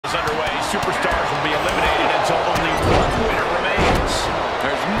superstars will be eliminated until only one winner remains.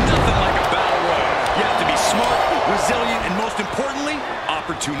 There's nothing like a battle royal. You have to be smart, resilient, and most importantly,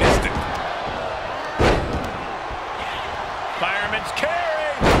 opportunistic. Fireman's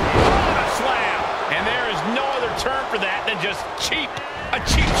carry. Oh, a slam. And there is no other term for that than just cheap. A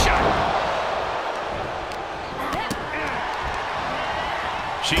cheap shot.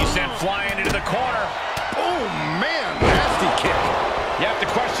 She's sent flying into the corner. Oh, man, nasty kick. You have to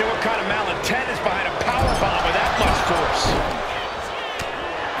question what kind of malintent is behind a powerbomb with that much force.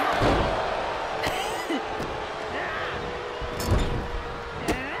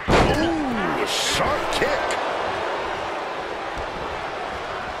 Ooh, a sharp kick.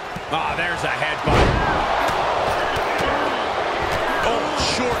 Ah, there's a headbutt. Oh,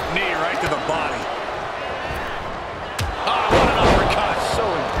 short knee right to the body. Ah, what an uppercut. So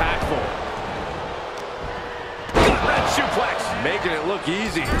impactful. Gut-wrench suplex. Making it look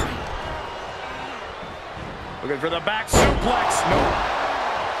easy. Looking for the back suplex. Nope.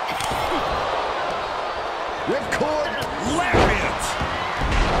 Ripcord. Lariat.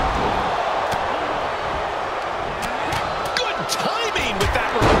 Good timing with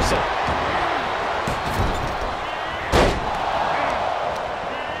that reversal.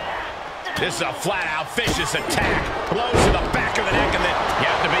 This is a flat-out vicious attack. Blows to the back of the neck, and then you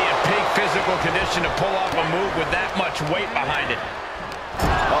have to be in peak physical condition to pull off a move with that much weight behind it.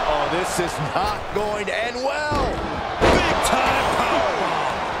 Uh-oh, this is not going to end well. Big-time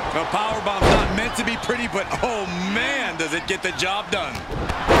powerbomb. The powerbomb's not meant to be pretty, but oh, man, does it get the job done.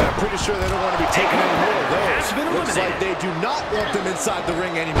 I'm pretty sure they don't want to be taking any more of those. Looks like they do not want them inside the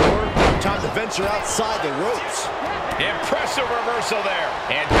ring anymore. Time to venture outside the ropes. Impressive reversal there.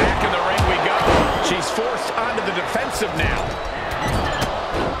 And back in the ring we go. She's forced onto the defensive now.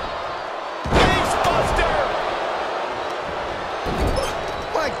 Face buster!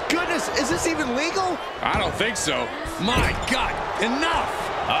 My goodness, is this even legal? I don't think so. My God, enough!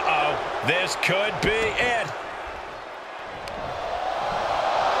 Uh-oh, this could be it.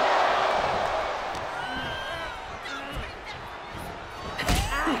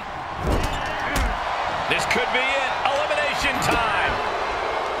 This could be it. Elimination time.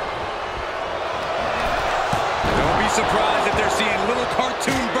 Don't be surprised if they're seeing little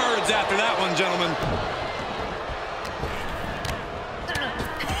cartoon birds after that one, gentlemen.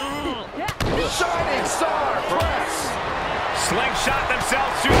 Shining Star Press. Slingshot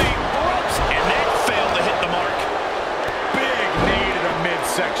themselves through the ropes, and they fail to hit the mark. Big knee to the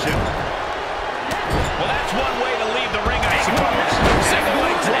midsection. Well, that's one way to leave the ring, I suppose. Single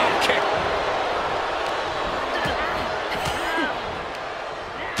leg drop kick.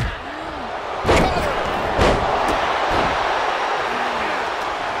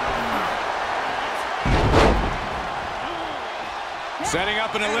 Setting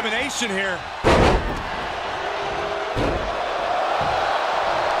up an elimination here.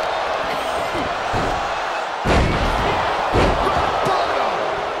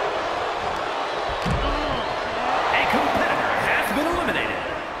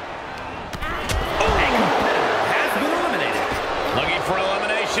 Looking for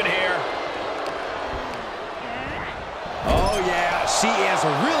elimination here. Oh, yeah, she is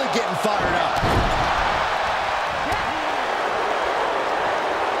really getting fired up.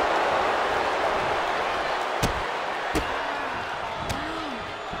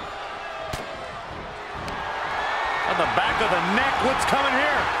 On the back of the neck, what's coming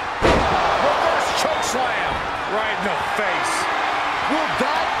here? Reverse choke slam. Right in the face. Will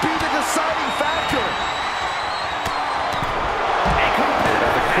that be the deciding factor?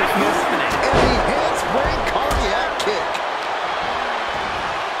 The quickness and the handspring cardiac kick.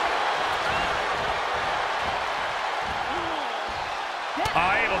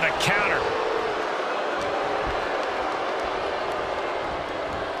 Able to counter.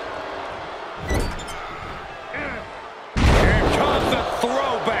 Here comes the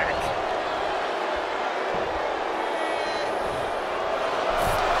throwback.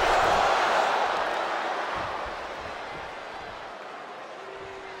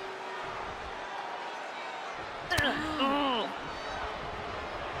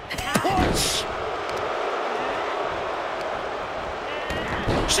 Punch.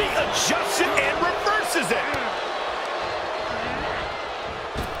 She adjusts it and reverses it.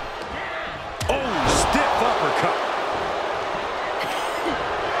 Oh, stiff uppercut.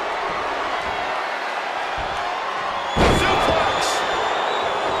 Suplex.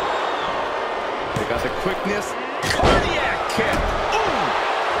 They got the quickness. Cardiac kick. Ooh.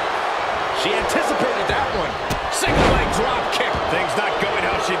 She anticipated that one. Single leg drop kick. Things not going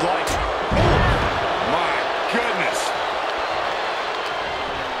how she'd like. My goodness.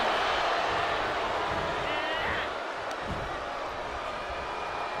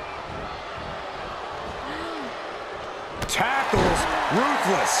 tackles,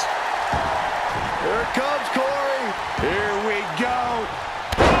 ruthless. Here it comes, Corey. Here we go.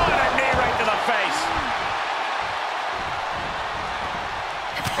 Oh, and a knee right to the face.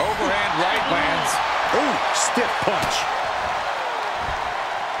 Overhand right lands. Ooh, stiff punch.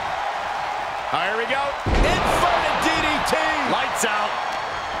 Here we go. Inverted DDT. Lights out.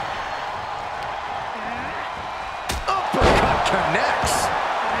 Uppercut connects.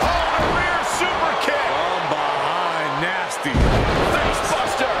 Oh, a rear super kick. From behind, nasty. Face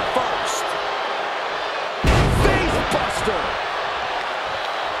buster first. Face buster.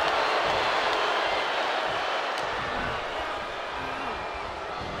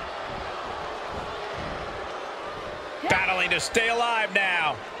 Battling to stay alive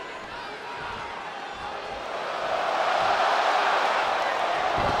now.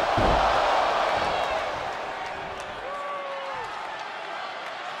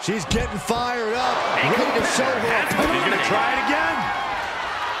 She's getting fired up, ready to show her opponent. He's gonna try it again.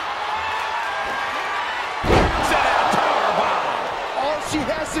 Set out powerbomb. All she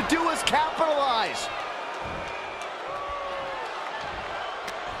has to do is capitalize.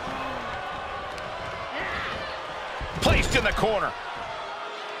 Placed in the corner.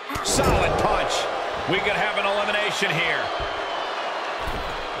 Solid punch. We could have an elimination here.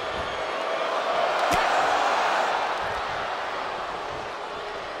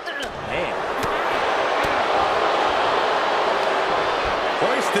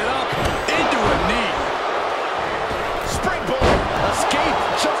 Hoisted up into a knee. Springboard. Escape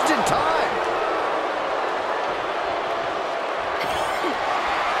just in time.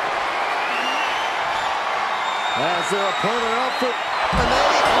 As their opponent up for, and they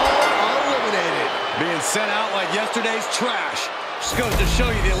are eliminated. Being sent out like yesterday's trash. Just goes to show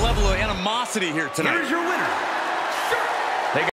you the level of animosity here tonight. Here's your winner,